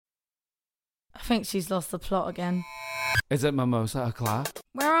I think she's lost the plot again. Is it Mimosa o'clock?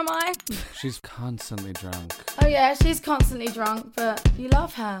 Where am I? She's constantly drunk. Oh yeah, she's constantly drunk, but you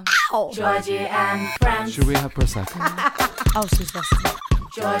love her. Ow! Georgie and friends. Should we have Prosecco? Oh, she's lost it.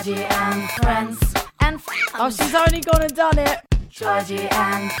 Georgie and friends. And oh, she's only gone and done it. Georgie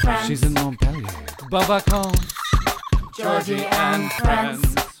and friends. She's in Montpellier. Babacon. Georgie and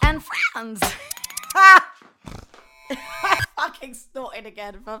friends. And friends. I fucking snorted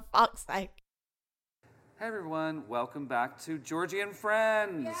again, for fuck's sake. Hey everyone, welcome back to Georgie and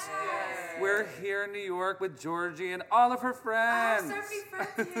Friends. Yay. We're here in New York with Georgie and all of her friends. So many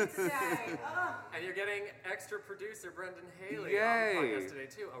friends here today. And you're getting extra producer Brendan Haley Yay. on the podcast today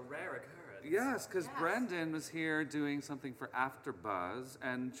too, a rare occurrence. Yes, because Brendan was here doing something for AfterBuzz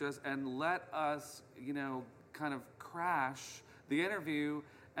and let us, kind of crash the interview.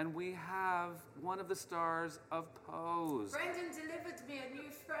 And we have one of the stars of Pose. Brendan delivered me a new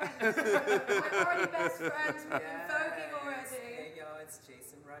friend. We're already best friends. We've been voguing already. Hey y'all, it's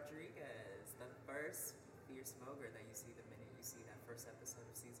Jason Rodriguez, the first fierce voguer that you see the minute you see that first episode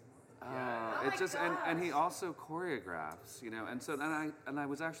of season 1. Oh It's just my and he gosh. also choreographs, and I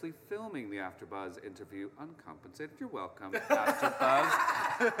was actually filming the AfterBuzz interview uncompensated. You're welcome, AfterBuzz.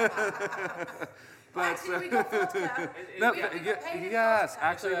 But Actually, we got vodka. no, We got paid in yes, vodka.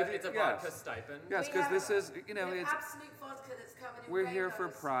 actually, It's a yes. vodka stipend. Yes, We because have- this is, we have it's absolute vodka that's covered in we're here for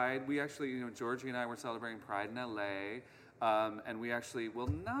rainbows. Pride. We actually, Georgie and I were celebrating Pride in LA. And we actually will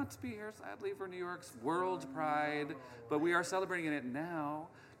not be here, sadly, for New York's World Pride, but we are celebrating it now.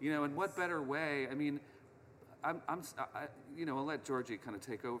 In what better way? I mean, I'll let Georgie kind of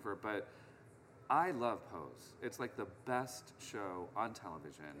take over, but I love Pose. It's like the best show on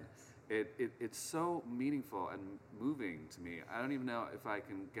television. It's so meaningful and moving to me. I don't even know if I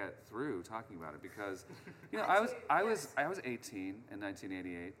can get through talking about it because, I was 18 in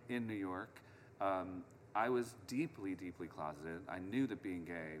 1988 in New York. I was deeply, deeply closeted. I knew that being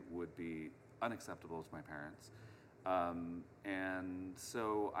gay would be unacceptable to my parents. And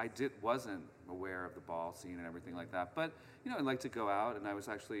so I wasn't aware of the ball scene and everything like that. But, I'd like to go out, and I was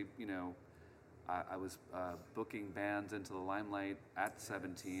actually, I was booking bands into the limelight at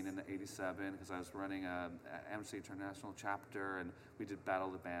 17 in '87 because I was running a Amnesty International chapter, and we did Battle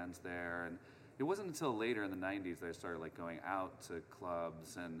of the Bands there. And it wasn't until later in the '90s that I started going out to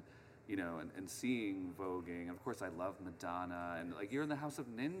clubs and seeing voguing. And of course, I love Madonna, and You're in the House of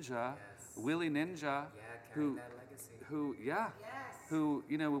Ninja, Willie Ninja, Yeah, carrying that legacy. who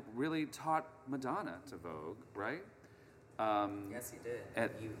really taught Madonna to vogue, right? Yes, he did.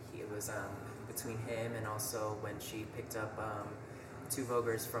 At- It was between him and also when she picked up two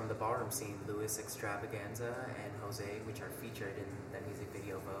voguers from the ballroom scene, Louis Extravaganza and Jose, which are featured in the music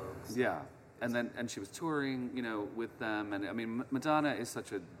video Vogues. Yeah, and she was touring, with them, and I mean, Madonna is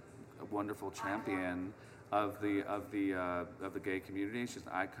such a wonderful champion of the gay community. She's an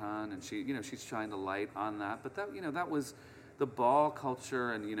icon, and she's shining the light on that. But that was the ball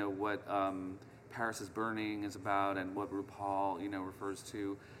culture, and what Paris is Burning is about, and what RuPaul refers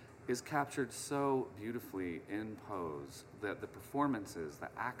to, is captured so beautifully in Pose. That the performances, the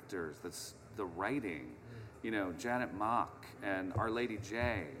actors, the writing, Janet Mock and Our Lady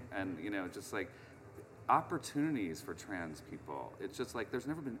J, and just opportunities for trans people. It's just there's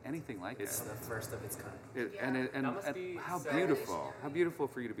never been anything like It's it. the first of its kind. That must be How so- beautiful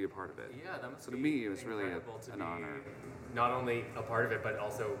for you to be a part of it. Yeah, that must So be to me, it was really incredible to an be honor. Not only a part of it, but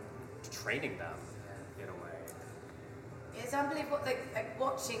also training them in a way. It's unbelievable.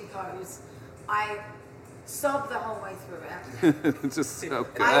 Watching Pose, I sobbed the whole way through it. It's just so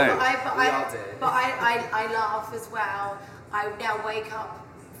good. But I laugh as well. I now wake up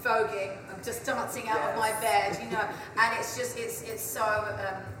voguing. I'm just dancing out of my bed, and it's just it's so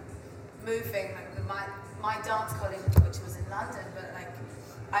moving. My dance college, which was in London, but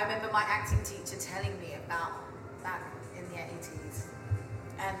I remember my acting teacher telling me about that in the 80s,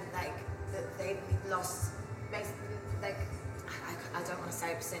 and that they lost basically I don't want to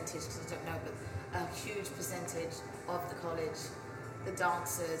say a percentage because I don't know, but a huge percentage of the college, the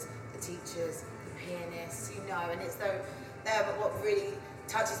dancers, the teachers, the pianists, and it's though there. But what really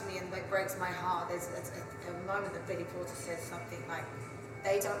touches me and breaks my heart, there's a moment that Billy Porter says something like,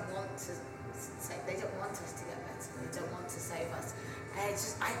 they don't want us to get better, they don't want to save us, and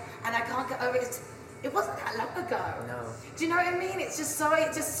it's just I can't get over it. It wasn't that long ago. No. Do you know what I mean? It's just so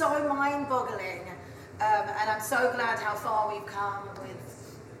mind-boggling, and I'm so glad how far we've come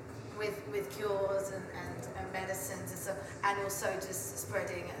with cures and medicines and also just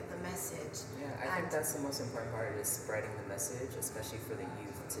spreading the message. Yeah, I think that's the most important part is spreading the message, especially for the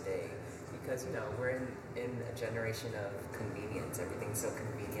youth today. because we're in a generation of convenience. Everything's so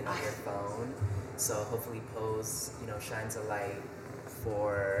convenient on your phone. So hopefully Pose shines a light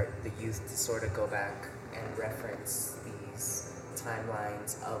for the youth to sort of go back and reference these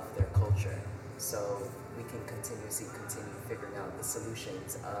timelines of their culture. So we can continue figuring out the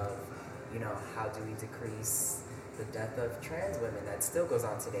solutions of how do we decrease the death of trans women that still goes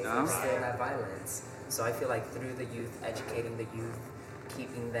on today. There's still that violence. So I feel like through the youth, educating the youth,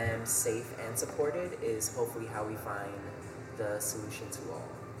 keeping them safe and supported is hopefully how we find the solution to all,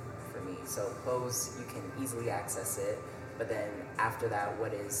 for me. So Pose, you can easily access it, but then after that,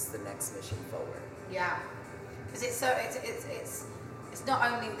 what is the next mission forward? Yeah, because it's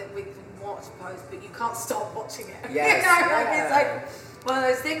not only that we can watch Pose, but you can't stop watching it. Yes. It's like one of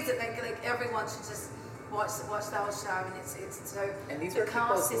those things that like everyone should just watch the whole show, and it's so. And these the are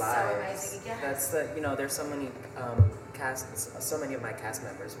people's cast is lives. so amazing. Yes. That's there's so many so many of my cast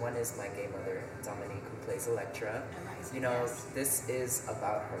members. One is my gay mother, Dominique, who plays Electra. Amazing, yes. This is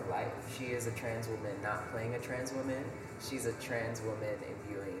about her life. She is a trans woman, not playing a trans woman. She's a trans woman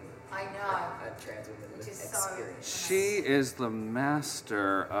imbuing I know. a trans woman with Which is experience. She is the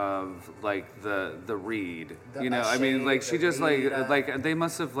master of like the read. The I mean, like she the just read, like they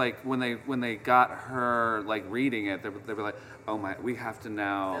must have like when they got her like reading it, they were like, oh my, we have to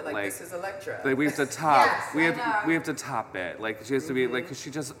now They're like, this is Electra. Like we have to top. Yes, we I have know. to top it. Like she has to be like, 'cause she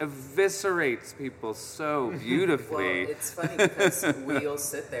just eviscerates people so beautifully. Well, it's funny because we'll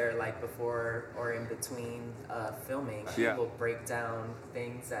sit there like before or in between filming. She Yeah. will break down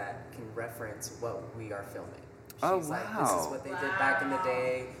things that can reference what we are filming. She's Oh, like, this is wow. what they did back in the Wow.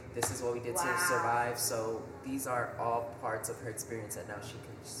 day. This is what we did Wow. to survive. So these are all parts of her experience that now she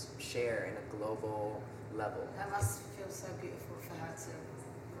can share in a global level. That must feel so beautiful for her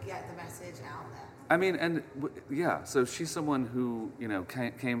to get the message out there. I mean, and yeah, so she's someone who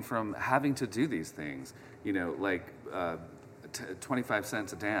came from having to do these things, like 25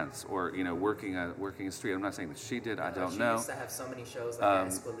 cents a dance, or working a street. I'm not saying that she did. I don't she know. used to have so many shows like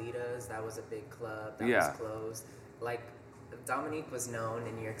Esquelitas. That was a big club that was closed. Like Dominique was known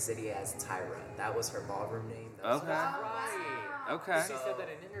in New York City as Tyra. That was her ballroom name. That was Okay. Wow. Okay. She said that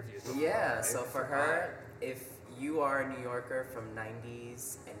in interviews before, Yeah, right? so for her, if you are a New Yorker from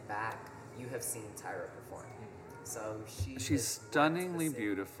 90s and back, you have seen Tyra perform. So She's stunningly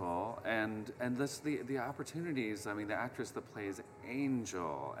beautiful, and that's the opportunities. I mean, the actress that plays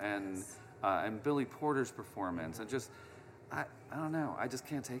Angel, and Billy Porter's performance, and just I don't know. I just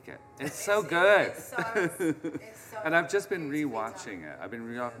can't take it. It's so good. It's so And I've just been beautifully rewatching done. it. I've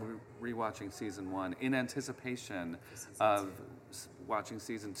been rewatching season 1 in anticipation of watching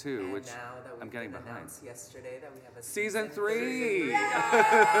season 2, And which now that I'm getting behind. announced yesterday that we have a Season 3.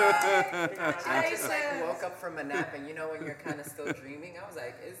 I just like woke up from a nap, and when you're kind of still dreaming, I was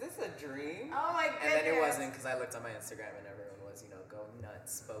like, "Is this a dream?" Oh my And then it goodness. wasn't, because I looked on my Instagram and everyone was, going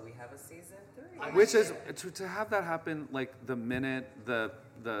nuts. But we have a season 3. Which is to have that happen like the minute the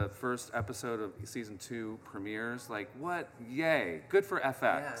first episode of season 2 premieres. Like what? Yay! Good for FX.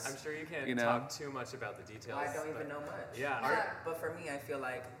 Yeah. I'm sure you can't You know? talk too much about the details. I don't even but- know much. Yeah. But for me, I feel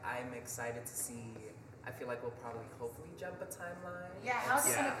like I'm excited to see. I feel like we'll probably hopefully jump a timeline. Yeah, how's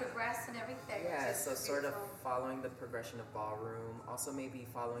it Yeah. going to progress and everything? Yeah, which is so sort of beautiful. following the progression of ballroom, also maybe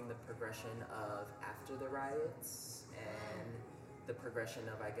following the progression of after the riots, and the progression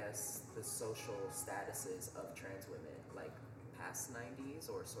of, I guess, the social statuses of trans women, like past 90s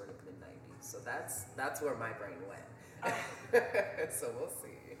or sort of mid 90s. So that's where my brain went. So we'll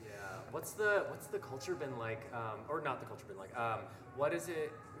see. Yeah. What's the culture been like? Or not the culture been like? What has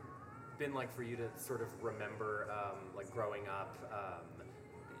it been like for you to sort of remember, like growing up?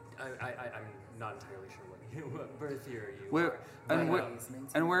 I'm not entirely sure what birth year you Where, are. and, but, where,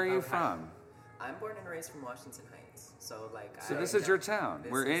 and where are you okay. from? I'm born and raised from Washington Heights, so like. So this is your town.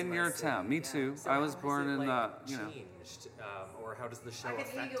 This We're is in my your city, town. Me yeah. too. So I how was has born it, in like, the changed, or how does the show I could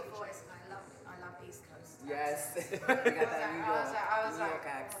hear affect your it? voice, and I love East Coast. Yes. accents. You got that I was New like, York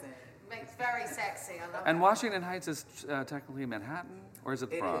accent. Makes very sexy. I love And it. Washington Heights is technically Manhattan, or is it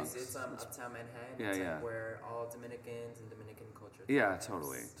the It Bronx? is. It's uptown Manhattan. Yeah, it's yeah. Like where all Dominicans and Dominican culture. Yeah,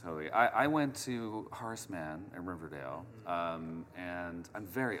 thrives. totally. I went to Horace Mann in Riverdale, and I'm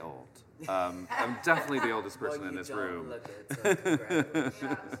very old. I'm definitely the oldest person Well, in this you don't room. Look it, so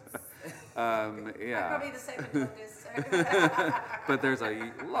congratulations. I'm Yeah, probably the second youngest. So. but there's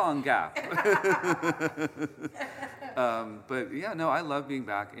a long gap. But yeah, no, I love being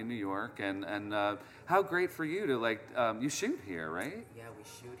back in New York, and how great for you to like you shoot here, right? Yeah, we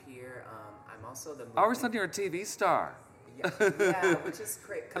shoot here. I'm also the. All of a sudden, you're a TV star. Yeah, which is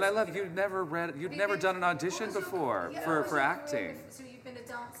great. And I love you've never done an audition before for acting. So you've been a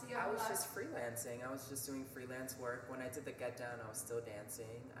dancer your I whole was life? just freelancing. I was just doing freelance work. When I did the Get Down, I was still dancing.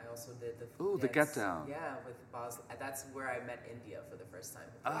 I also did the Ooh, the Get Down. Yeah, with Baz. That's where I met India for the first time.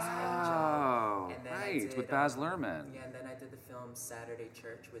 Oh, And then I right, did, with Baz Luhrmann. Yeah, and then I did the film Saturday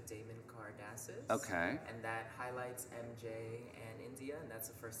Church with Damon Cardassis. Okay. And that highlights MJ and India, and that's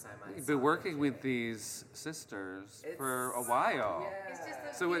the first time I You've saw been working MJ. with these sisters for a It's- while. Yeah. It's just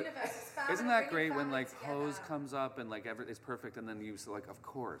the So universe is family, isn't that bringing great when family like together. Pose comes up and like it's perfect, and then you like, of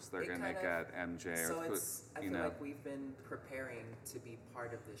course they're It gonna kind of- get MJ So or it's, I you feel know. like we've been preparing to be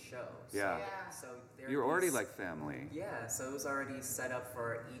part of this show. So, Yeah. Yeah. So there are You're already these- like family. Yeah, so it was already set up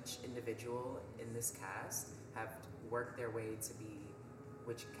for each individual in this cast have worked their way to be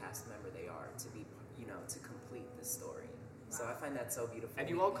which cast member they are to be, to complete this story. So I find that so beautiful. And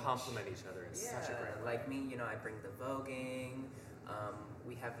you We all each- complement each other in Yeah, such a great way. like me, I bring the voguing.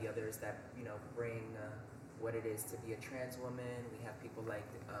 We have the others that, bring what it is to be a trans woman. We have people like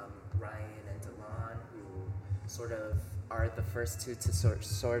Ryan and Delon who sort of are the first two to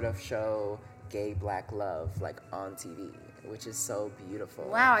sort of show gay black love like on TV, which is so beautiful.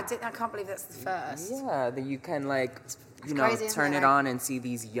 Wow, I can't believe that's the first. Yeah, that you can crazy, isn't turn it? it on and see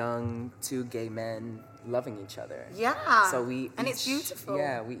these young two gay men loving each other. Yeah. So we and it's beautiful.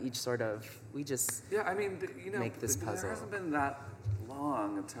 Yeah, we each we just Yeah, I mean, make this there puzzle. hasn't been that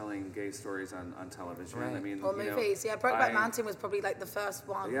long of telling gay stories on television. Right. I mean, Or movies. Yeah, Brokeback Mountain was probably like the first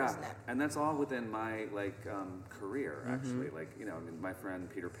one, Yeah, wasn't it? and that's all within my career actually. Mm-hmm. I mean, my friend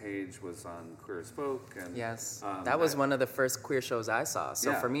Peter Page was on Queer as Folk, and Yes, that was I- one of the first queer shows I saw.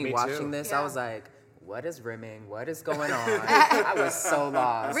 So Yeah, for me, me watching too. this, Yeah. I was like, what is rimming? What is going on? I was so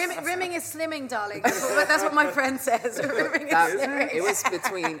lost. Rimming is slimming, darling. That's what my friend says. Rimming is slimming. It was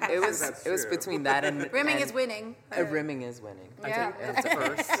between That's it was true. between that and Rimming and, is winning. rimming is winning. Yeah. I think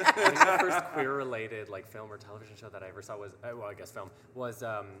the first queer-related film or television show that I ever saw was, was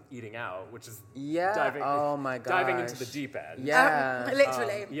Eating Out, which is Yeah. diving, Oh my diving into gosh. the deep end. Yeah.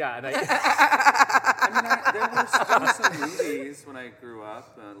 Literally. Yeah, and I, there were some movies when I grew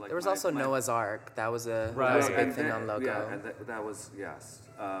up. Like There was my- also my- Noah's Ark. That was a Right. big and thing that- on Logo. Yeah, and that was yes,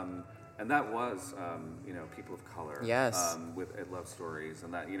 and that was people of color. Yes. With love stories,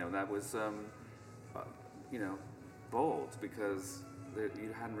 and that was bold because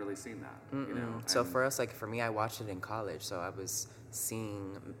you hadn't really seen that. So and- for us, for me, I watched it in college, so I was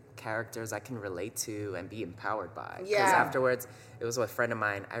seeing characters I can relate to and be empowered by. Because Yeah. afterwards, it was with a friend of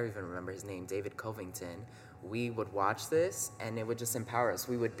mine, I even remember his name, David Covington. We would watch this, and it would just empower us.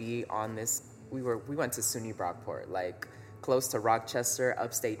 We would be on this, we went to SUNY Brockport, close to Rochester,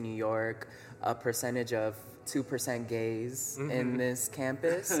 upstate New York, a percentage of 2% gays in this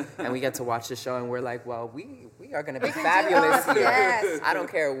campus, and we get to watch the show, and we're like, well, we are going to be fabulous here. Yes. I don't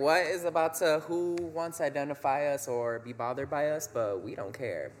care what is who wants to identify us or be bothered by us, but we don't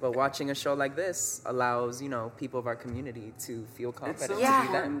care. But watching a show like this allows, people of our community to feel It's confident so to be them.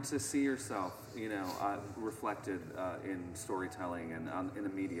 important to see yourself, reflected in storytelling and in the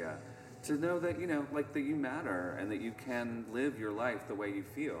media. To know that that you matter and that you can live your life the way you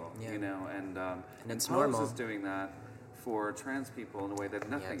feel, Yeah. and it's Pose normal. is doing that for trans people in a way that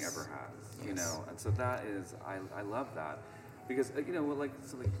nothing Yes. ever has, Yes. and so that is I love that because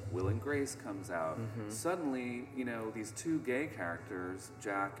Will and Grace comes out, suddenly these two gay characters,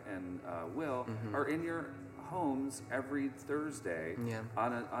 Jack and Will, are in your homes every Thursday Yeah.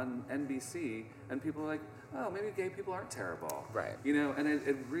 on NBC, and people are like, oh, maybe gay people aren't terrible. Right. And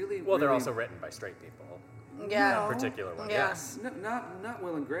it really... well, they're really- also written by straight people. Yeah. A particular one. Yeah. Yes. No, not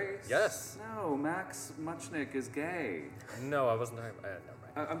Will and Grace. Yes. No, Max Muchnick is gay. No, I wasn't talking about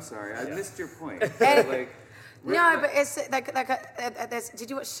no, right. I'm sorry, I missed your point. No, but it's there's, did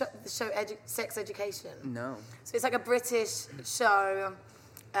you watch the show Sex Education? No. So it's like a British show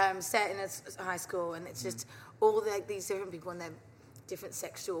set in a high school, and it's just all these different people and their different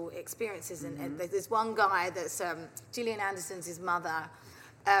sexual experiences. And there's one guy that's Gillian Anderson's his mother,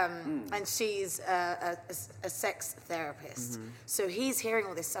 and she's a sex therapist. So he's hearing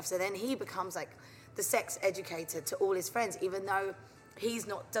all this stuff. So then he becomes like the sex educator to all his friends, even though he's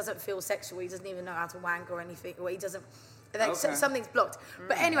doesn't feel sexual. He doesn't even know how to wank or anything. Or he doesn't. Okay. Something's blocked.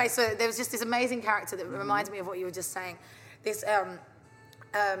 But anyway, so there was just this amazing character that reminds me of what you were just saying. This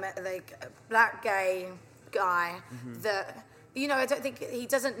black gay guy that I don't think he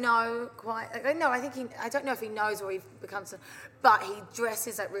doesn't know quite. I don't know if he knows or he becomes, but he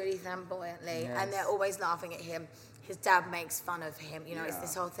dresses really flamboyantly, and they're always laughing at him. His dad makes fun of him. It's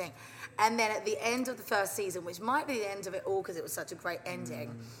this whole thing. And then at the end of the first season, which might be the end of it all because it was such a great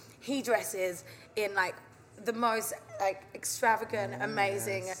ending, he dresses in the most like extravagant,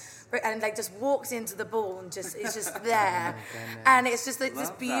 amazing, and like just walks into the ball and just is just there, and it's just like this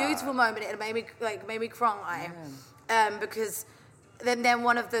Love beautiful that. moment. It made me cry, because then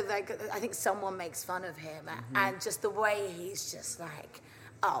one of the I think someone makes fun of him, and just the way he's just like,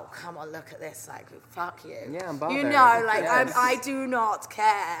 oh, come on, look at this, like, fuck you. Yeah, I'm you bothered. know, like, Yes. I do not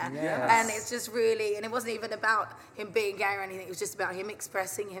care. Yes. And it's just really, and it wasn't even about him being gay or anything, it was just about him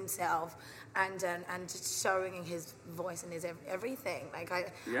expressing himself and just showing his voice and his everything. Like,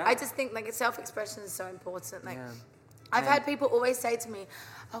 I just think, like, self-expression is so important. Like, I've had people always say to me,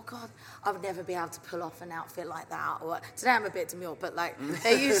 oh God, I would never be able to pull off an outfit like that. Or today I'm a bit demure, but like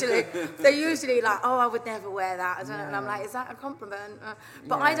they're usually like, oh, I would never wear that. And I'm like, is that a compliment?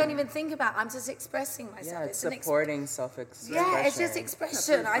 But I don't even think about it. I'm just expressing myself. Yeah, it's supporting self-expression. Yeah, it's just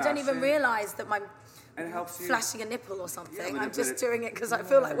expression. I don't even fashion. realize that I'm And it helps you. flashing a nipple or something. but I'm it- just but it- doing it because I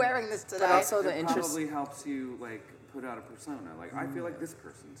feel like wearing this today. But also the It interest. probably helps you like put out a persona. Like I feel like this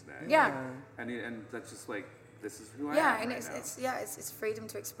person today. Yeah. And that's just like this is who I Yeah, am and right now. it's freedom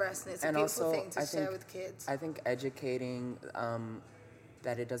to express, and it's a And beautiful also, thing to I share think- with kids. I think educating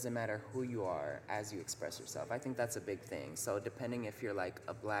that it doesn't matter who you are as you express yourself. I think that's a big thing. So depending if you're like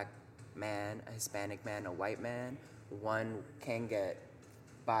a black man, a Hispanic man, a white man, one can get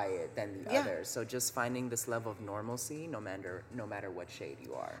by it than the Yeah. other. So just finding this level of normalcy, no matter what shade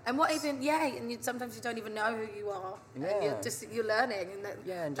you are. And what even, and sometimes you don't even know who you are. And Yeah. you're learning, and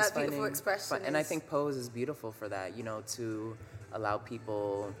And that just beautiful finding, expression. and I is- think Pose is beautiful for that, to allow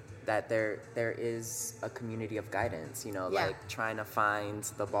people that there is a community of guidance, Yeah. like trying to find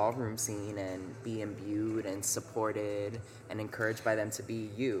the ballroom scene and be imbued and supported and encouraged by them to be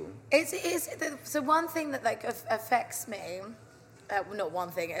you. So one thing that like affects me, not one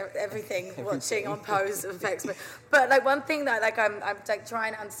thing, everything watching on Pose affects me, but like one thing that like I'm like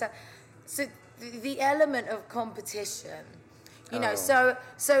trying to understand. So the element of competition, so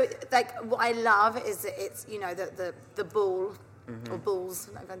like what I love is that it's the ball or balls.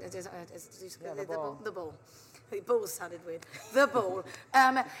 the ball. The ball. The ball sounded weird. The ball.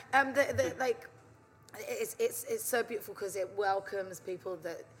 Like it's so beautiful because it welcomes people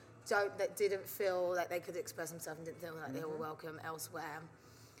that didn't feel like they could express themselves and didn't feel like they were welcome elsewhere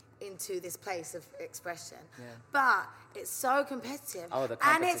into this place of expression. Yeah. But it's so competitive. Oh, the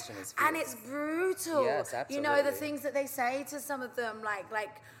and competition is and fierce. it's brutal. Yes, The absolutely. things that they say to some of them, like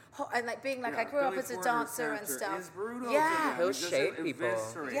and like being like Yeah, I grew up Billy as a Porter's dancer and character stuff. is brutal to Yeah. them. He'll He just shade people.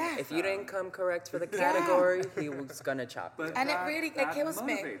 eviscerates Yeah. If you them. didn't come correct for the category, he was gonna chop you. But And that, it that kills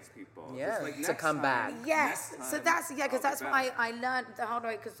me. motivates people. Yeah, Just like to next come time, back. Yes, next so time, that's because I'll be that's why better. I learned the hard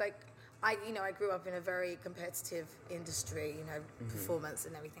way because like I grew up in a very competitive industry, performance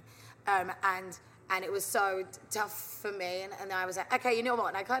and everything, and it was so tough for me, and I was like, okay, you know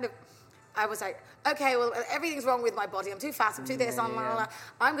what? And I was like, okay, well, everything's wrong with my body. I'm too fat. I'm too this. I'm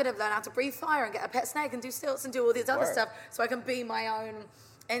going to learn how to breathe fire and get a pet snake and do stilts and do all this other Work. stuff so I can be my own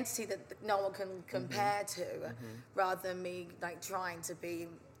entity that no one can compare to, rather than me like trying to be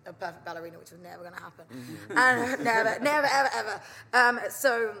a perfect ballerina, which was never going to happen. And never, ever, ever.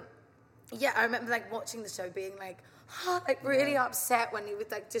 So, yeah, I remember like watching the show being like, really upset when he was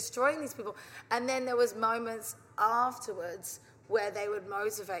like destroying these people. And then there was moments afterwards where they would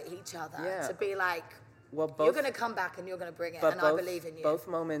motivate each other to be like, Well, you're going to come back and you're going to bring it, But and both, I believe in you. Both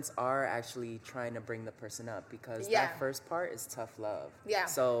moments are actually trying to bring the person up because that first part is tough love. Yeah.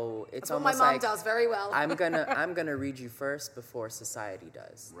 So it's That's what my almost mom like does very well. I'm gonna read you first before society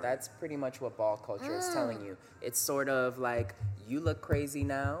does. Right. That's pretty much what ball culture is telling you. It's sort of like you look crazy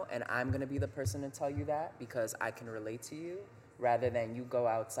now, and I'm gonna be the person to tell you that because I can relate to you. Rather than you go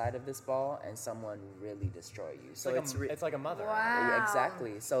outside of this ball and someone really destroy you. So It's like a mother. Wow.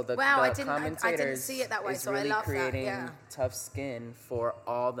 Exactly. So the Wow, I the didn't commentators see it that way, is so I really love that, creating yeah. tough skin for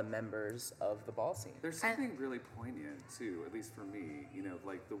all the members of the ball scene. There's something really poignant too, at least for me.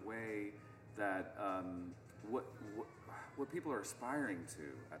 Like the way that what people are aspiring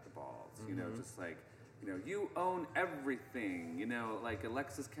to at the balls. Just like you own everything. Like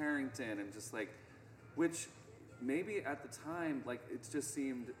Alexis Carrington, and just like which maybe at the time like it just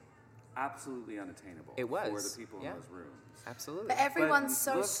seemed absolutely unattainable It was, for the people in yeah. those rooms. Absolutely. But everyone's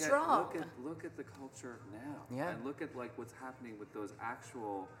so look strong. Look at the culture now. Yeah. And look at like what's happening with those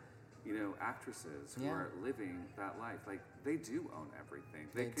actual, actresses who Yeah. are living that life. Like they do own everything.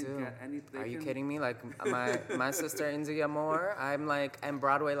 They can do. get anything. Are you kidding me? Like my sister India Moore, I'm like in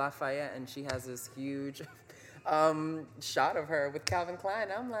Broadway Lafayette, and she has this huge shot of her with Calvin Klein.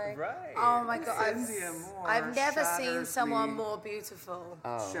 I'm like, Right. Oh my God, Cynthia Moore I've never seen shatters someone me. more beautiful.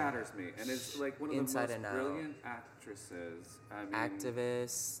 Shatters me, and it's like one of the Inside most and out. brilliant actresses. I mean,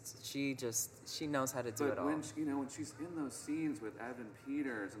 Activist. She knows how to do but it all. when when she's in those scenes with Evan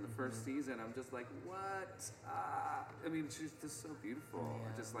Peters in the first season, I'm just like, what? I mean, she's just so beautiful.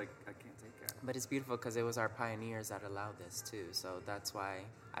 Yeah. Just like I can't take it. But it's beautiful because it was our pioneers that allowed this too. So that's why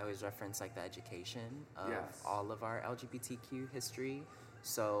I always reference like the education of Yes. all of our LGBTQ history,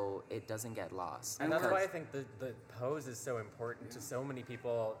 so it doesn't get lost. And that's Because- why I think the pose is so important to so many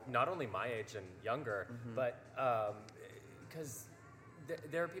people, not only my age and younger, but because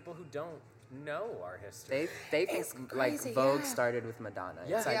there are people who don't know our history. They It's think like crazy, Vogue yeah. started with Madonna.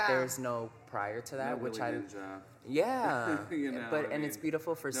 Yeah. It's like Yeah. there's no prior to that, No which Willy I Ninja. yeah. You know, but I and it's mean,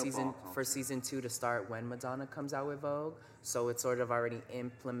 beautiful for no season ball for culture. season 2 to start when Madonna comes out with Vogue. So it sort of already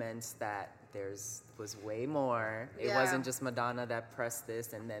implements that was way more. It Yeah. wasn't just Madonna that pressed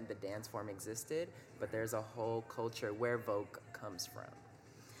this and then the dance form existed, but there's a whole culture where Vogue comes from.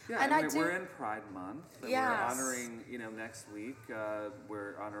 Yeah, And and I we're do- in Pride Month. And Yes. We're honoring, next week,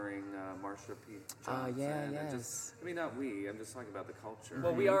 we're honoring Marsha P. Johnson. yeah, and yes. just, I mean, not we, I'm just talking about the culture.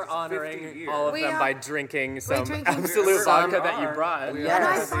 Well, we are It's 50 honoring years. all of We them are- by drinking some drinking absolute some vodka that you are. brought. We Yeah, and are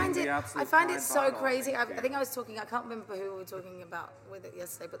I having find the it. absolute I find Pride it so bottle. crazy. I Thank think you. I was talking. I can't remember who we were talking about with it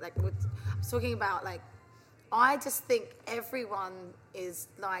yesterday, but I was talking about like, I just think everyone is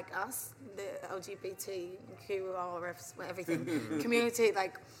like us, the LGBTQRFs, everything community.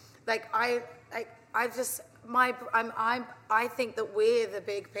 I think that we're the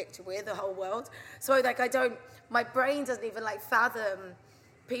big picture. We're the whole world. So like, my brain doesn't even like fathom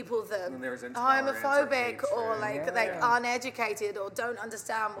people that When there's are intolerance or homophobic or hatred. like uneducated or don't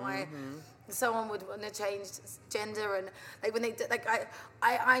understand why someone would want to change gender, and like when they like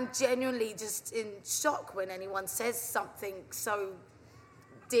I'm genuinely just in shock when anyone says something so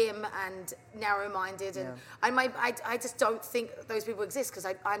dim and narrow-minded, and I just don't think those people exist because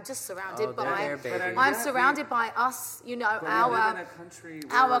I'm just surrounded Oh, by they're there, baby. I'm Yeah, surrounded by us, But we live in our a country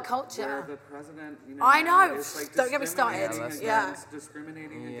our where, culture. where the president, I know. is like Don't get me started. discriminating Yeah. against-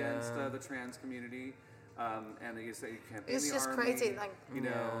 discriminating against Yeah. the trans community, and you say you can't be It's in the just army. crazy, like-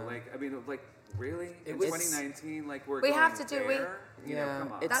 I mean, like really, in was- 2019, like we're We going have to do- we- there?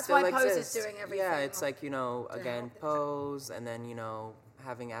 Come on. it That's still why Pose is exists. doing everything Yeah, it's like again, help. Pose, and then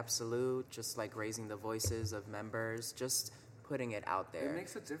having Absolute, just like raising the voices of members, just putting it out there. It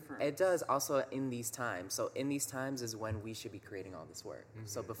makes a difference. It does also in these times. So in these times is when we should be creating all this work.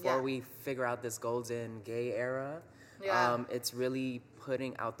 So before Yeah. we figure out this golden gay era, Yeah. it's really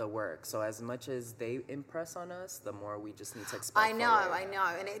putting out the work. So as much as they impress on us, the more we just need to expect. I know,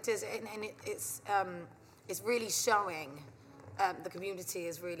 and it does, and it's really showing. The community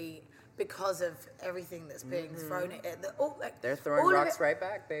is really, because of everything that's being thrown at it. They're throwing all of rocks it- right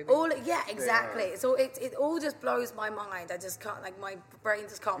back, baby. Yeah, exactly. It all just blows my mind. I just can't, like, my brain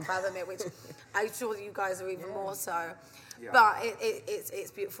just can't fathom it, which I'm sure you guys are even more so. Yeah. But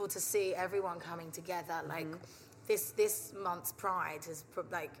it's beautiful to see everyone coming together. Like, this month's Pride has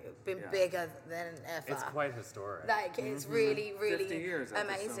been Yeah. bigger than ever. It's quite historic. Like, it's really, really 50 years after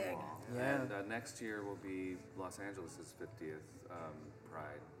amazing. Stonewall. Yeah. And next year will be Los Angeles' 50th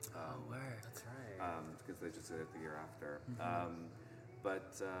Pride. Word. That's right. Because they just did it the year after.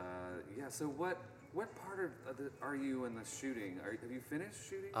 So what part are you in the shooting? Have you finished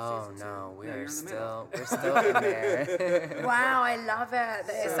shooting? Oh season no, two? Yeah, you're we're in the middle. still in there. Wow, I love it.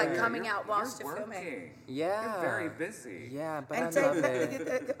 It's like You're- coming out whilst you're you're filming. working. Yeah. You're very busy. Yeah, but And I love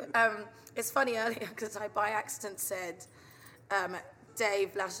it. it's funny earlier because I by accident said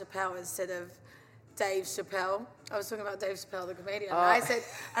Dave LaChapelle instead of Dave Chappelle. I was talking about Dave Chappelle, the comedian. And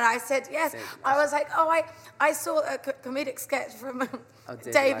I said yes. I was like, I saw a comedic sketch from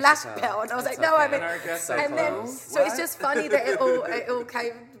Dave Dave LaChapelle. LaChapelle, and I was That's like, no, okay. I mean, And our guest so and then close. so it's What? just funny that it all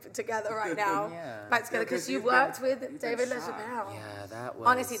came together right now, Yeah. back together Yeah, because 'cause you you've worked been- with you've been David shot. LaChapelle. Yeah, that was.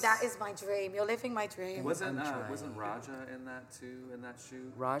 Honestly, that is my dream. You're living my dream. Wasn't trying. Raja in that too? In that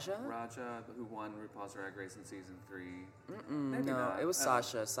shoot? Raja? Raja, who won RuPaul's Drag Race in season 3. No, not. it was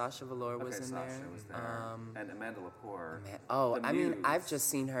Sasha. Sasha Velour was Okay, in Sasha there. was there, and Amanda Lepore. Oh, The I mean, Muse. I've just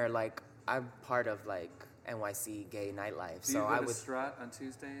seen her I'm part of NYC gay nightlife, Do so you go I to would. Strut on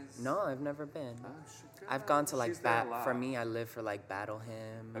Tuesdays? No, I've never been. Oh, you should go. I've gone to She's there a lot. For me, I live for Battle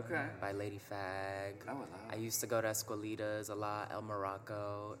Hymn Okay. by Lady Fag. Oh, I love I it. used to go to Esquilitas a lot, El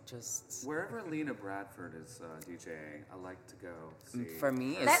Morocco. Just Wherever Lena Bradford is DJing, I like to go see. for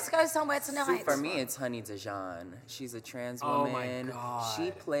me, Let's go somewhere tonight. For me, it's Honey Dijon. She's a trans Oh my woman. God.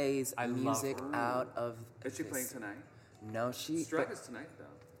 She plays I love music her. out of. Is she this- playing tonight? No, she. Strut but- is tonight, though.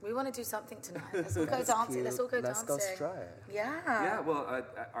 We want to do something tonight. Let's all go That's dancing. cute. Let's all go Let's dancing. go strut. Yeah. Yeah, well,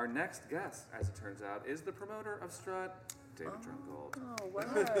 our next guest, as it turns out, is the promoter of Strut, David Drungold. Oh,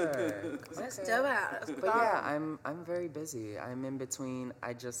 word. Let's do it. Let's But go. yeah, I'm very busy. I'm in between.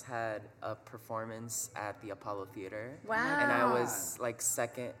 I just had a performance at the Apollo Theater. Wow. And I was like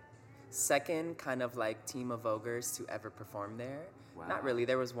second kind of like team of Voguers to ever perform there. Wow. Not really.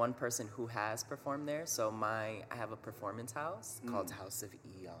 There was one person who has performed there. So I have a performance house called House of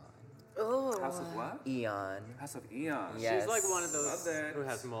Eon. Ooh. House of what? Eon. House of Eon. Yeah. She's like one of those Love it. who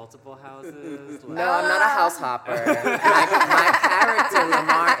has multiple houses. No, I'm not a house hopper. my character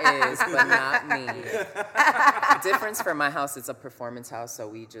Lamar is, but not me. Difference for my house, it's a performance house, so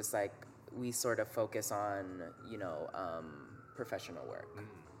we sort of focus on, professional work.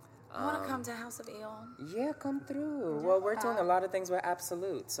 I want to come to House of Eon. Yeah, come through. Well, we're doing a lot of things with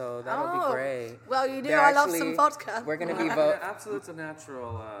Absolute, so that'll be great. Well, you do. They're I love actually- some vodka. We're gonna Well, be I mean, vote. Absolute's a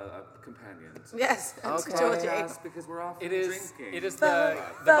natural companion. Yes, Okay. Georgie. Yes, because we're often It is. drinking. It is the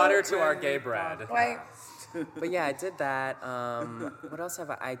butter to our gay bread. Wait. But yeah, I did that. What else have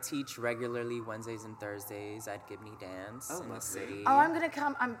I teach regularly Wednesdays and Thursdays at Gibney Dance in lovely. the city. Oh, I'm gonna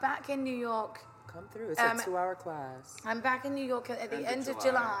come. I'm back in New York. Come through. It's a 2-hour class. I'm back in New York at the End of end of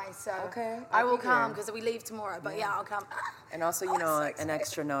July. July, so Okay, I I'll will be come here. because we leave tomorrow. But yeah, I'll come. And also, Oh, I'm so an excited.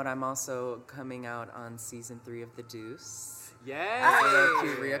 extra note, I'm also coming out on season 3 of The Deuce. Yay! A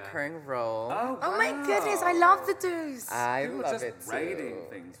cute reoccurring role. Oh my goodness, I love the Deuce. I People love just it too. writing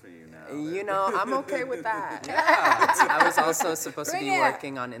things for you now. I'm okay with that. I was also supposed to be Bring it.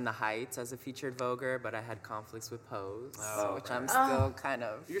 working on In the Heights as a featured Voguer, but I had conflicts with Pose, which I'm still kind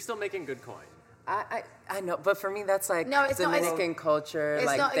of. You're still making good coin. I know, but for me that's like No, it's not- Dominican culture. it's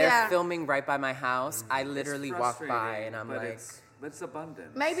Like not- they're yeah. filming right by my house. I It's literally walk by frustrating, and I'm but like, it's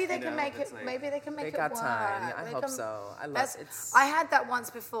abundant. Maybe they you can know? make it. It's like- Maybe they can make they it got work. time. Yeah, I They hope can- so. I love That's- it's. I had that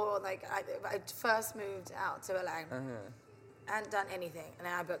once before. Like I first moved out to LA, Uh-huh. hadn't done anything, and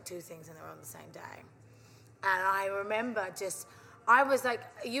then I booked 2 things, and they were on the same day. And I remember I was like,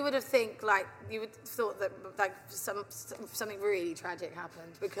 you would have thought that like something really tragic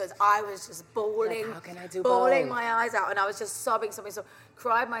happened because I was just bawling, Like, how can I do bawling both? my eyes out, and I was just sobbing,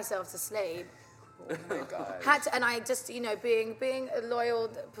 cried myself to sleep. Oh my god. Had to, and I just, being a loyal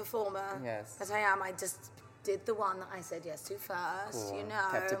performer Yes. as I am, I just did the one that I said yes to first, Cool.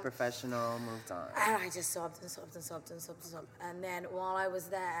 Kept Um, it professional. Moved on. And I just sobbed and sobbed and sobbed and sobbed and sobbed. And then while I was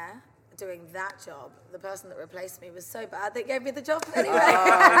there doing that job, the person that replaced me was so bad they gave me the job anyway.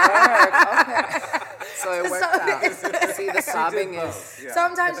 So it worked out. See, the sobbing is. Yeah.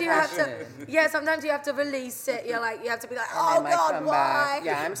 Sometimes you have to, passion. sometimes you have to release it. You have to be like, And oh they might God, come why? back.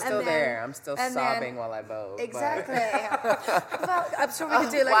 Yeah, I'm And still then- there. I'm still and then- sobbing while I vote. but- Exactly. Well, I'm sure we could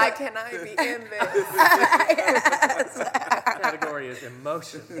do like Why a, can't I be in this? Category is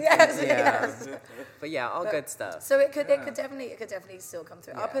emotion. yes, Yeah. yes. But yeah, all good stuff. So it could definitely still come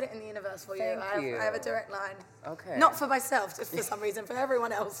through. I'll put it in the universe for you. Thank I have a you. direct line. Okay. Not for myself, just for some reason, for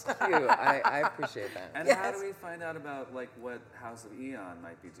everyone else. Thank you. I appreciate that. And Yes. how do we find out about like what House of Eon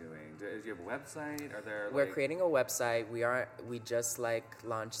might be doing? Do you have a website? Are there? We're like, creating a website. We just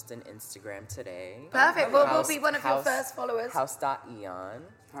launched an Instagram today. Perfect. Well, we'll House- be one of your house- first followers. House.eon.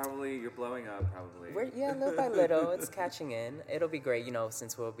 Probably you're blowing up. Probably. Little by little, it's catching in. It'll be great,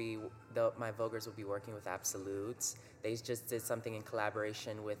 since my Voguers will be working with Absolute. They just did something in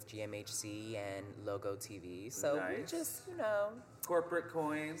collaboration with GMHC and Logo TV. So we Nice. just, Corporate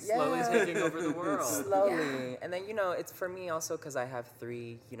coins. Yeah. Slowly taking over the world. slowly. And then, it's for me also because I have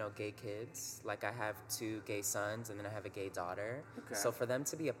 3, gay kids. Like I have 2 gay sons and then I have a gay daughter. Okay. So for them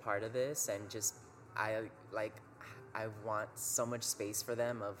to be a part of this and just, I want so much space for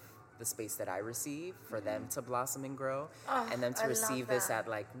them of the space that I receive for them to blossom and grow. And them to I love receive this that.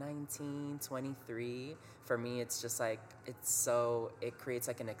 at 19, 23. For me, it's just it creates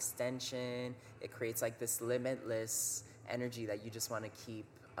an extension. It creates this limitless energy that you just want to keep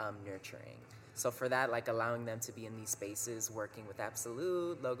nurturing. So for that, allowing them to be in these spaces, working with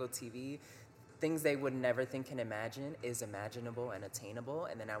Absolute, Logo TV, things they would never think and imagine is imaginable and attainable.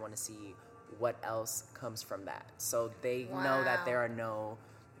 And then I want to see what else comes from that. So they know that Wow. there are no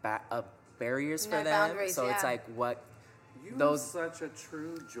barriers for No them. boundaries, So it's yeah. what You those have such a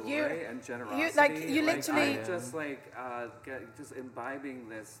true joy You- and generosity. you literally- I'm just just imbibing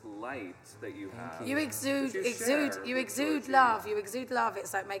this light that you have. You exude that you share with exude Georgie. love. You exude love.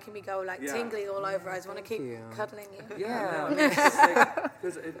 It's making me go Yeah. tingly all over. I just want to keep you. cuddling you. Yeah. No, it's just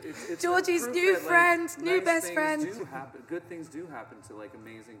because it's Georgie's proof new that, friend, new nice best things friend. do happen, good things do happen to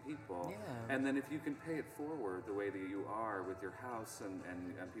amazing people. Yeah. And then if you can pay it forward the way that you are with your house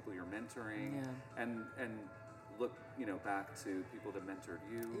and people you're mentoring, Yeah. and look, back to people that mentored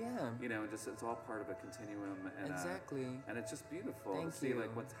you. Yeah. Just it's all part of a continuum. And, Exactly. And it's just beautiful Thank to see you.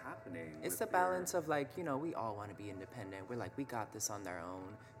 like what's happening. It's with the balance of like, we all want to be independent. We're like, we got this on our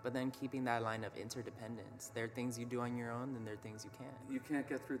own. But then keeping that line of interdependence. There are things you do on your own, and there are things you can't. You can't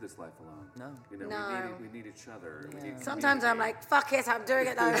get through this life alone. No. No. We need each other. We Yeah. need Sometimes I'm community. like, fuck it, I'm doing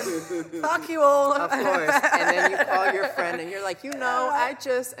it now. Fuck you all. Of course. And then you call your friend and you're like,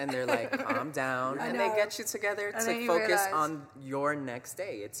 and they're like, calm down. I And know. they get you together And to then you focus realize- on your next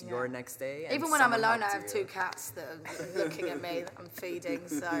day. It's your next day. And Even when I'm someone alone, I helped have you. 2 cats that are looking at me that I'm feeding,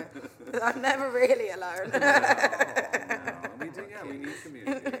 so I'm never really alone. No. We need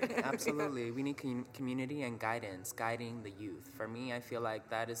community. Absolutely. We need community and guidance, guiding the youth. For me, I feel like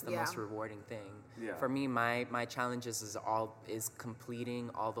that is the Yeah. most rewarding thing. Yeah. For me, my challenges is completing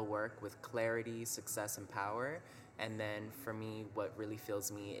all the work with clarity, success, and power. And then for me, what really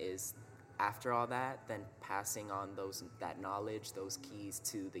fills me is after all that, then passing on that knowledge, those keys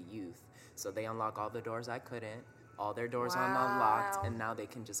to the youth. So they unlock all the doors I couldn't. All their doors are unlocked, Wow. and now they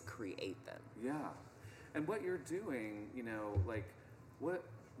can just create them. Yeah. And what you're doing, like, what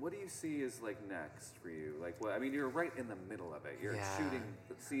do you see is like next for you? Like, you're right in the middle of it. You're Yeah. shooting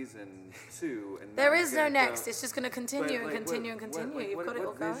season 2, and There now is you're no gonna next. go- It's just going to But, continue and like, continue and continue. You've got it all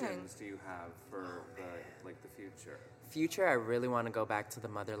what going. visions do you have for the future? Future, I really want to go back to the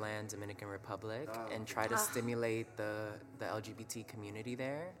motherland, Dominican Republic, and try to stimulate the LGBT community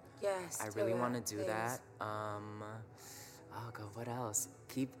there. Yes. I do really it, want to do please. that. Oh God, what else?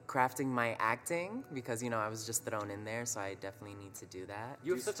 Keep crafting my acting because I was just thrown in there, so I definitely need to do that.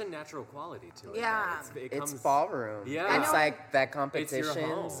 You have such a natural quality to it. Yeah. It It's comes, ballroom. Yeah. It's I know. like that It's your competition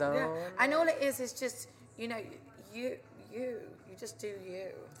home. zone. Yeah. And all it is just, you just do you.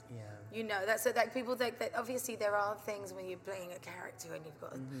 Yeah. That's it. Like people think that obviously there are things when you're playing a character and you've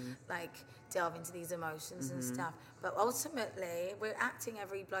got to like delve into these emotions and stuff. But ultimately, we're acting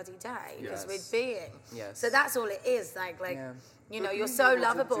every bloody day because Yes. we're being. Yes. So that's all it is. Like Yeah. But you're being so able to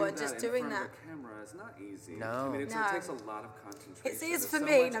lovable do and that just in doing front that. of a camera is not easy. No. It No. takes a lot of concentration. It is There's for so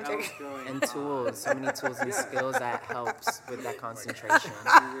me. much No, I'm else joking. going And on. tools, so many tools and Yeah. skills that helps with that concentration.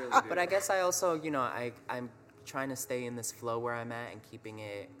 You really do. But I guess I also, I'm trying to stay in this flow where I'm at and keeping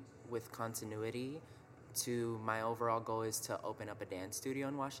it with continuity. My overall goal is to open up a dance studio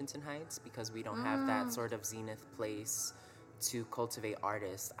in Washington Heights because we don't have that sort of zenith place to cultivate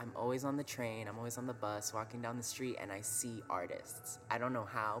artists. I'm always on the train, I'm always on the bus, walking down the street, and I see artists. I don't know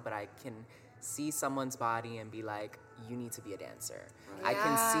how, but I can see someone's body and be like, you need to be a dancer. I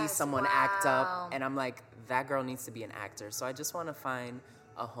can see Yes, someone act wow. up, and I'm like, that girl needs to be an actor. So I just want to find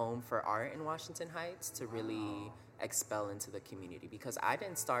a home for art in Washington Heights to really expel into the community because I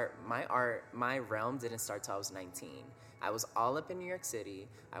didn't start my realm didn't start till I was 19. I was all up in New York City.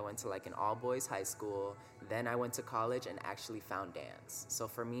 I went to like an all boys high school. Then I went to college and actually found dance. So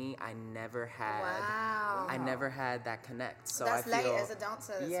for me, I never had that connect. So That's I feel late as a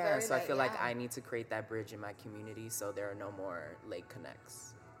dancer. That's yeah, very so I late, feel like yeah. I need to create that bridge in my community so there are no more late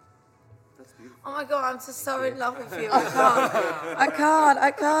connects. That's beautiful. Oh my God, I'm just so in love with you. I can't.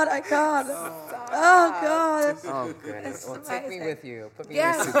 Oh God. Oh goodness. Well, take me amazing. with you. Put me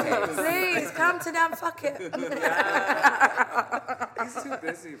Yes, in your suitcase. please come to them. Fuck it. He's too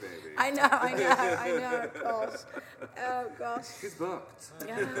busy, baby. I know. Gosh. He's booked.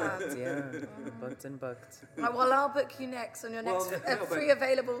 Yeah. Yeah, booked and booked. Well, I'll book you next on your next free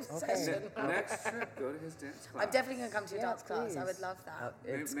available session. Next trip, go to his dance class. I'm definitely going to come to your Yeah, dance class. I please. would love that.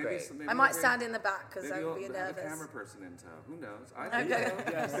 It's maybe great. maybe I might bring- stand in the back because Maybe I you'll would be have a nervous. camera person in tow. Who knows? I think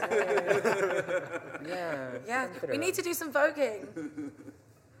Okay. so. Yeah. Yeah, we need to do some voguing.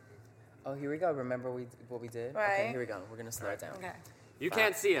 Oh, here we go. Remember what we did? Right. Okay, here we go. We're gonna slow it down. Okay. You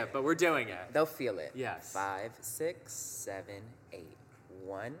can't see it, but we're doing it. They'll feel it. Yes. 5, 6, 7, 8.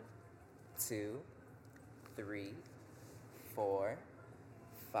 1, 2, 3, 4,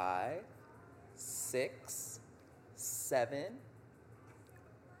 5, 6, 7,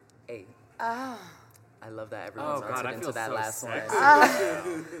 8. Ah. I love that everyone's Oh, God, entered I into feel that so last one. sexy.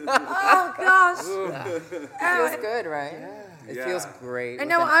 Oh gosh. Feels good, right? It Yeah. feels great. I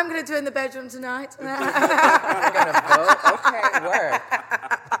know with what I'm going to do in the bedroom tonight. You're gonna vote? Okay, work.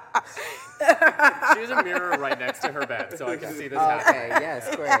 She has a mirror right next to her bed, so I can see this happen. Okay,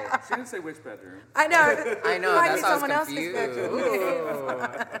 yes, great. She didn't say which bedroom. I know. I know, Might that's be why I someone was else's bedroom.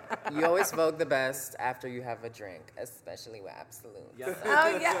 confused. You always vogue the best after you have a drink, especially with Absolute. Yes.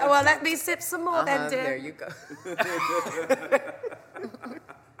 Oh yeah. Well, let me sip some more then, dear. There you go.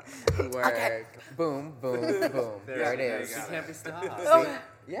 Work. Boom, boom, boom. There it is. She can't be stopped. Oh,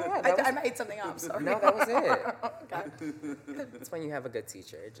 Yeah, that I was, made something up. Sorry. no, that was it. Okay. It's when you have a good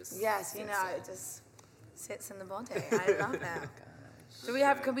teacher. It just Yes, you know, it just sits in the body. I love that.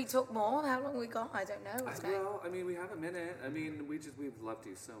 Can we talk more? How long we got? I don't know. Well, I mean, we have a minute. I mean, we've loved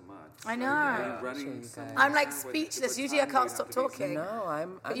you so much. I know. Are you running somewhere? I'm like What speechless. Usually I time do can't you stop have to be talking. No,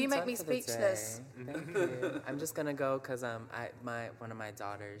 I'm you make done me for the day. speechless. Thank you. I'm just gonna go because one of my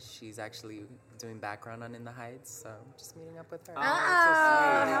daughters, she's actually doing background on In the Heights, so I'm just meeting up with her.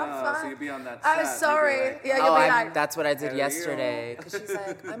 How fun. So you'd be on that Oh, set. sorry. You'd be like, Yeah, you'll be like, That's what I did Hello. yesterday. Because she's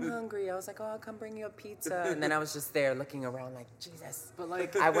like, I'm hungry. I was like, oh, I'll come bring you a pizza. And then I was just there looking around like, Jesus. but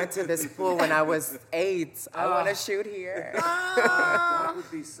like, I went to this pool when I was 8. I want to shoot here. that would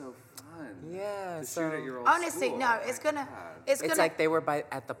be so fun. Yeah, To so shoot at your old honestly, school. no, Oh it's my gonna, God. it's it's gonna. like they were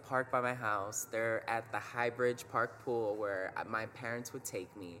at the park by my house. They're at the Highbridge Park pool where my parents would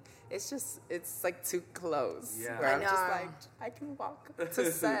take me. It's like too close. Yeah. Where I I'm just know. like, I can walk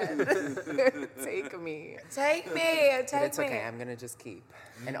to set. Take me. Take me, But take it's me. okay. I'm gonna just keep.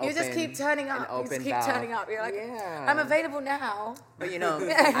 You just keep turning up. You just keep turning up. You're like, yeah. I'm available now. But you know,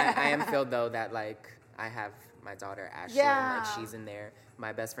 I am filled though that like I have my daughter Ashley, Yeah. like she's in there.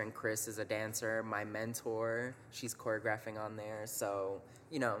 My best friend Chris is a dancer. My mentor, she's choreographing on there. So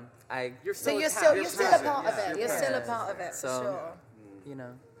you know, You're So you're still a part of it. You're still a part of it, for So- sure. you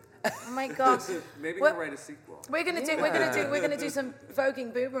know. Oh my gosh. Maybe Well- we'll write a sequel. We're gonna do some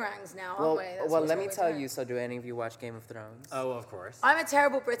voguing boomerangs now, aren't Well, we? That's well, what let we're me tell doing. you. So, do any of you watch Game of Thrones? Oh, of course. I'm a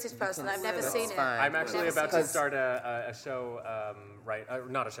terrible British person. I've never That's seen it. fine. I'm actually Never about seen to it. start a show,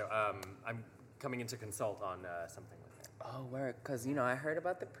 not a show. I'm coming in to consult on something with it. Oh, word. Because, you know, I heard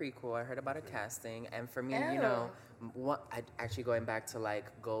about the prequel. I heard about a casting. And for me, Oh. you know, actually going back to, like,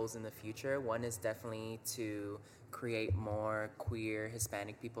 goals in the future, one is definitely to create more queer,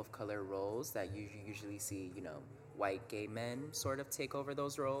 Hispanic, people of color roles that you usually see, you know, white gay men sort of take over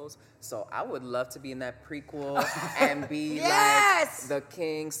those roles. So I would love to be in that prequel and be Yes! like the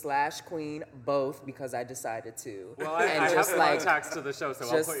king/queen, both, because I decided to. Well, I And have just, like, contacts to the show, so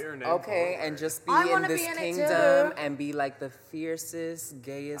I'll just put your name okay, forward. and just be I in wanna this be in it kingdom too. and be like the fiercest,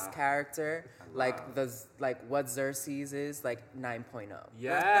 gayest character, like what Xerxes is, like 9.0.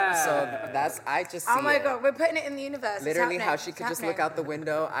 Yeah. So I just see Oh my it. god, we're putting it in the universe. It's Literally, happening. how she It's could just look happening. out the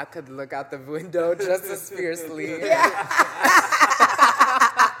window, I could look out the window just as fiercely.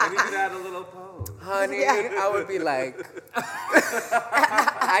 And you could add a little pose. Honey, I would be like,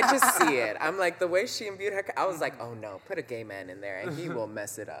 I just see it. I'm like, the way she imbued her, I was like, oh no, put a gay man in there and he will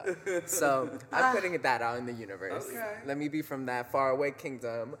mess it up. So I'm putting that out in the universe. Okay. Let me be from that faraway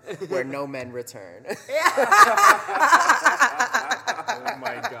kingdom where no men return. Oh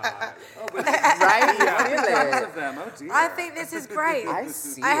my god. Right? Tons Feel it. of them. Oh dear. I think this is great. I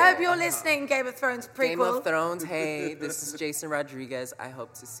see I hope it. you're listening, Game of Thrones prequel. Game of Thrones, hey, this is Jason Rodriguez. I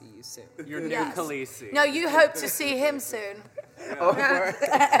hope to see you soon. Your new Yes. Khaleesi. No, you hope to see him soon. Oh, word.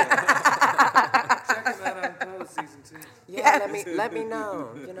 Check him out on Pose season 2. Yeah, let me know,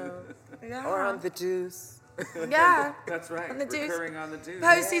 you know. Yeah. Or on the juice. Yeah. That's right. On the Deuce. Recurring on the Deuce.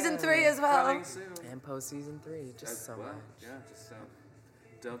 Post season 3 as well. Coming soon. And post season 3, just As so well. much. Yeah, just so.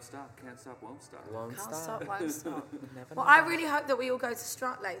 Don't stop, can't stop, won't stop. Won't Can't stop. stop, won't stop. Never Well, know. I really hope that we all go to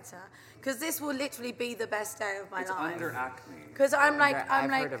Strut later, because this will literally be the best day of my It's life. under Acme. Because I'm like,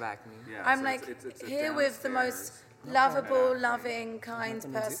 I've heard of Acme. Yeah, I'm so like it's here with the most downstairs. lovable, loving, kind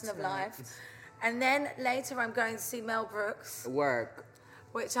Nothing to do person of tonight. life. And then later I'm going to see Mel Brooks, Work.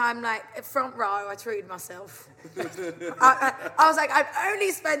 which I'm like, front row, I treated myself. I was like, I'm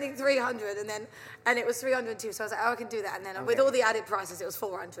only spending 300, and it was 302, so I was like, oh, I can do that. And then with all the added prices, it was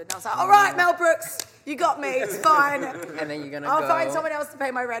 400. And I was like, all right, Mel Brooks, you got me, it's fine. And then you're gonna I'll go. find someone else to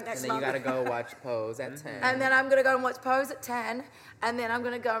pay my rent And next then you month. gotta go watch Pose at 10. And then I'm going to go and watch Pose at 10. And then I'm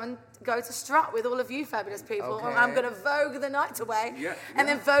going to go to Strut with all of you fabulous people. And I'm Okay. going to Vogue the night away. Yeah, And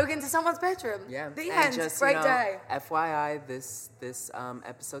then Vogue into someone's bedroom. Yeah. The and end. just, Great you know, day. FYI, this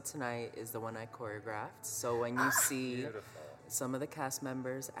episode tonight is the one I choreographed. So when you see some of the cast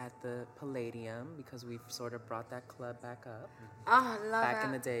members at the Palladium, because we've sort of brought that club back up. Oh, I love Back it.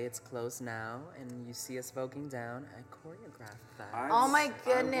 in the day, it's closed now, and you see us voguing down. I choreographed that. Oh, my I went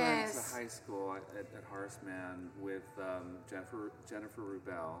goodness. to high school at Horace Mann with Jennifer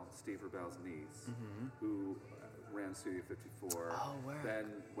Rubel, Steve Rubel's niece, who ran Studio 54. Oh, word. Then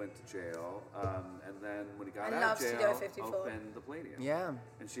went to jail, and then when he got I out love of jail, Studio 54. opened the Palladium. Yeah.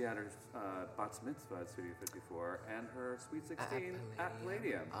 And she had her bat mitzvah at Studio 54 and her Sweet 16 at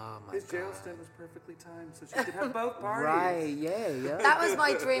Palladium. Oh, my His jail God. stint was perfectly timed, so she could have both parties. Right, yeah. That was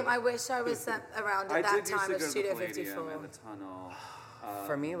my dream. I wish I was around I at that did used time to of go to the Studio Palladium 54. and the Tunnel.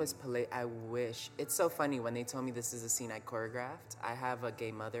 For me, it was I wish. It's so funny when they told me this is a scene I choreographed. I have a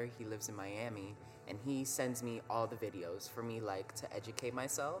gay mother. He lives in Miami. and he sends me all the videos for me like to educate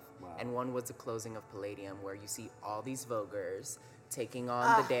myself. Wow. And one was the closing of Palladium, where you see all these Voguers taking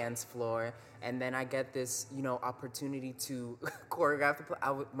on the dance floor, and then I get this, you know, opportunity to choreograph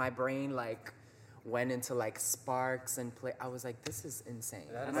my brain like went into like sparks and play. I was like, this is insane.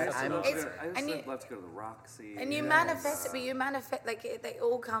 And I I'm love obsessed. to go to the Roxy. And you manifest it, but you manifest like it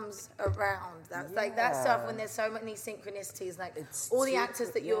all comes around. That's like that stuff when there's so many synchronicities. Like It's all the too- actors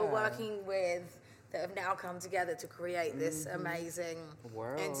that you're yeah. working with that have now come together to create this amazing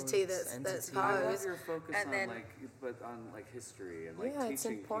Worlds, entity that's entity. I love Pose. your focus And on then- like history and like Yeah, it's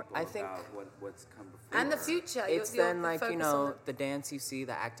teaching important. people I think- about what's come before. And the future. It's you're then like, you focused know, on the dance you see,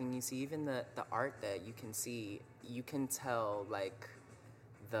 the acting you see, even the art that you can see, you can tell like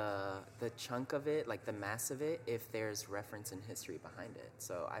the chunk of it, like the mass of it, if there's reference and history behind it.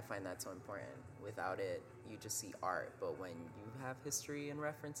 So I find that so important. Without it, you just see art, but when you have history and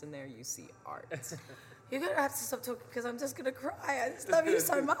reference in there, you see art. You're going to have to stop talking because I'm just going to cry. I just love you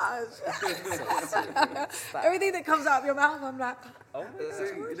so much. Everything that comes out of your mouth, I'm like, Oh my So,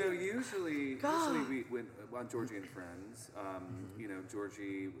 God. you know, usually God. we when on Georgie and Friends, you know,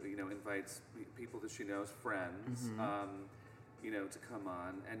 Georgie, you know, invites people that she knows, friends, you know, to come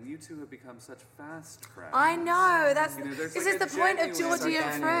on, and you two have become such fast friends. I know. That's You know, there's this like is a the point of genuine Georgie and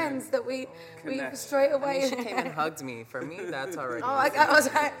organic Friends that we connection. straight I away. mean, she came and hugged me. For me, that's already. Oh, I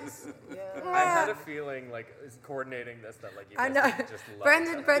was like, I had a feeling like coordinating this that like you I guys know. would just love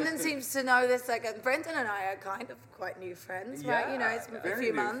Brendan each Brendan seems to know this. Like, Brendan and I are kind of quite new friends, right? You know, it's a Very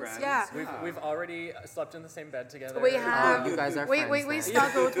few new months. friends. Yeah. We've already slept in the same bed together. We have. Oh, you guys are we friends then.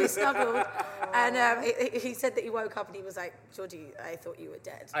 snuggled. We snuggled, and he said that he woke up and he was like, "Georgie, I thought you were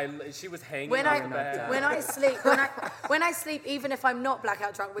dead." She was hanging When on I the bed. when I sleep, even if I'm not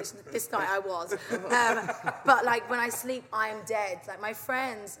blackout drunk, which this night I was, but like when I sleep, I'm dead. Like my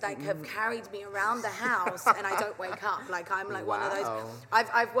friends like have carried me around the house and I don't wake up. Like I'm like one of those. Wow.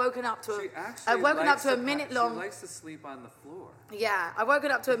 I've woken up to She a actually I've woken up likes to a to- minute She long. likes to sleep on the floor. Yeah, I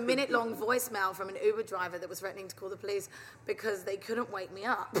woken up to a minute-long voicemail from an Uber driver that was threatening to call the police because they couldn't wake me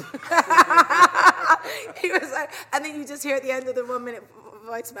up. He was like, and then you just hear at the end of the 1 minute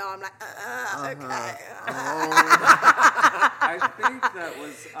voicemail, I'm like, okay. I think that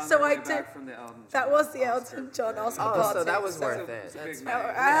was on So the way I back did- from the Elton John. That was the Oscar Elton John parade. Oscar Oh, party. so that was It's worth a it. big That's night.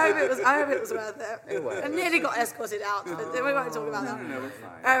 I hope it was worth it. It was. I nearly got escorted out, but we won't talk about that. No, it's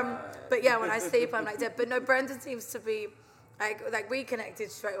fine. But yeah, when I sleep, I'm like dead. But no, Brendan seems to be like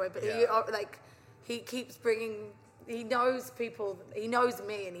reconnected straight away. But he like he keeps bringing. He knows people. He knows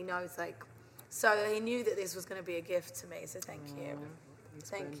me, and he knows like. So he knew that this was going to be a gift to me. So thank you.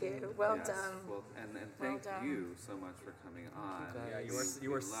 Thank you. Well Yes. done. Well, and Well thank done. you so much for coming on. Yeah,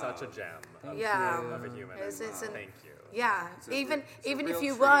 you were such a gem Yeah. of a human. It's an- Thank you. Yeah. It's a Even real if you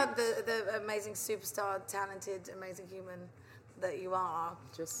treat. weren't the amazing superstar, talented, amazing human that you are,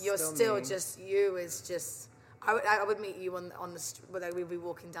 Just you're still still me. just you. Is just. I would meet you on the street. We'd be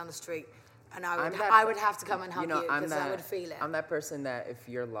walking down the street, and I would have to come and hug you because I would feel it. I'm that person that if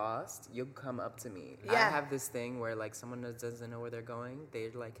you're lost, you'll come up to me. I Yeah. have this thing where like someone that doesn't know where they're going,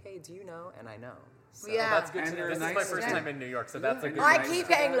 they're like, "Hey, do you know?" And I know. So, Yeah. That's good And to you're know. This is my nice first to- time in New York, so that's a good I nice keep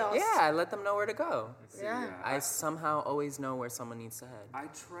to getting lost. Yeah, I let them know where to go. See, Yeah. I somehow always know where someone needs to head. I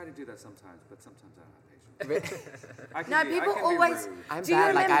try to do that sometimes, but sometimes I don't have patience. I'm I people can always- Be rude. Do you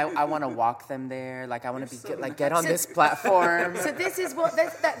bad. Like remember- I want to walk them there. Like I want to so get on this platform. So this is what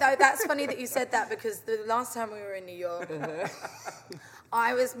that's funny that you said that because the last time we were in New York,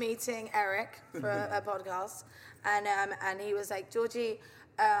 I was meeting Eric for a podcast, and he was like, Georgie,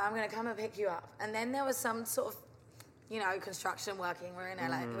 I'm gonna come and pick you up, and then there was some sort of, construction working. We're in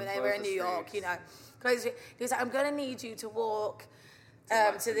LA, we're in New York, close the street. He was like, I'm gonna need you to walk.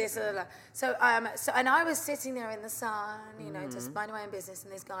 To this, so and I was sitting there in the sun, just minding my own business,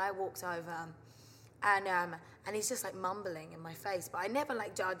 and this guy walked over, and he's just like mumbling in my face, but I never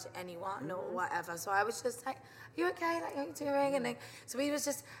like judge anyone or whatever. So I was just like, "You okay? Like, how you doing?" And then so we was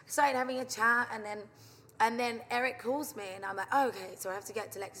just started having a chat, and then Eric calls me, and I'm like, oh, "Okay, so I have to get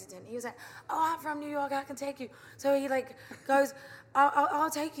to Lexington." He was like, "Oh, I'm from New York. I can take you." So he like goes. I'll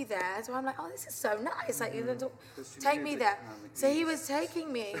take you there. So I'm like, oh, this is so nice. Like, you're going to take me there. So he was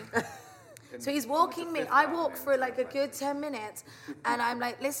taking me. So he's walking me. I walk for like a good 10 minutes, and I'm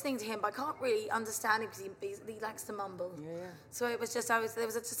like listening to him, but I can't really understand him because he likes to mumble. Yeah. So it was just, there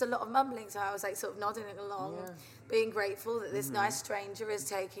was just a lot of mumbling. So I was like sort of nodding along, being grateful that this nice stranger is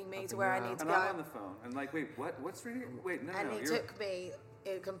taking me to where I need to And go. I'm on the phone. And like, wait, what? What's reading? Wait, no, And no. he you're, took me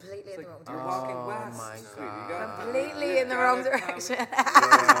completely in the wrong you're direction. walking west. my sweetie. God. You gotta- Completely you in the gotta wrong come- direction.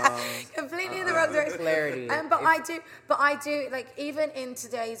 Completely in the wrong direction. Clarity. But I do, like, even in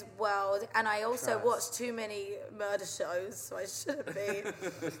today's world, and I also watch too many murder shows, so I shouldn't be.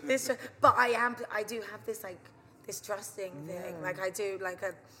 But I do have this, like, this trusting thing. Like, I do, like,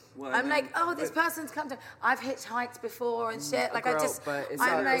 I'm like, oh, this person's come to. I've hitchhiked before and shit. Like, Girl, I just. But it's,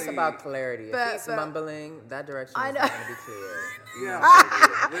 I'm it's like, about clarity. but- If he's but- mumbling, that direction I is know. not going to be clear.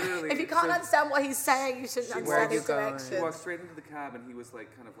 Yeah, literally. if you can't understand what he's saying, you shouldn't where understand you his going? direction. She walked straight into the cab, and he was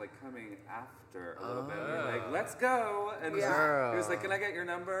like, kind of like coming after a little bit. And we were like, let's go. And he was like, can I get your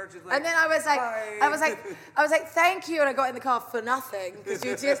number? She's like, And then I was like, bye. I was like, thank you, and I got in the car for nothing because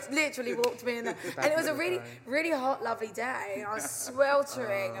you just literally walked me in there, and it was a really, really hot, lovely day. I was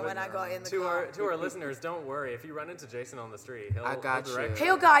sweltering when I got in the car. To our listeners, don't worry. If you run into Jason on the street, I got he'll direct you.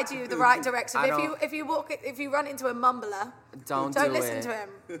 He'll guide you the right direction. I If you run into a mumbler, Don't don't do listen it. to him.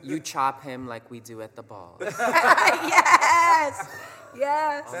 You chop him like we do at the ball. Yes,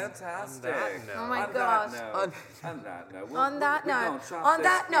 yes. Fantastic. Oh my On gosh. On that note. On that we note, don't chop on this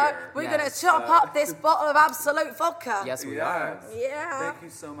that note, here. we're Yes. gonna chop up this bottle of Absolute vodka. Yes, we are. Yes. Yeah. Thank you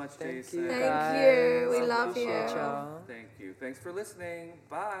so much, Jason. Thank you. We love you. Appreciate y'all. Thank you. Thanks for listening.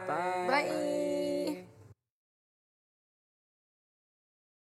 Bye. Bye. Bye.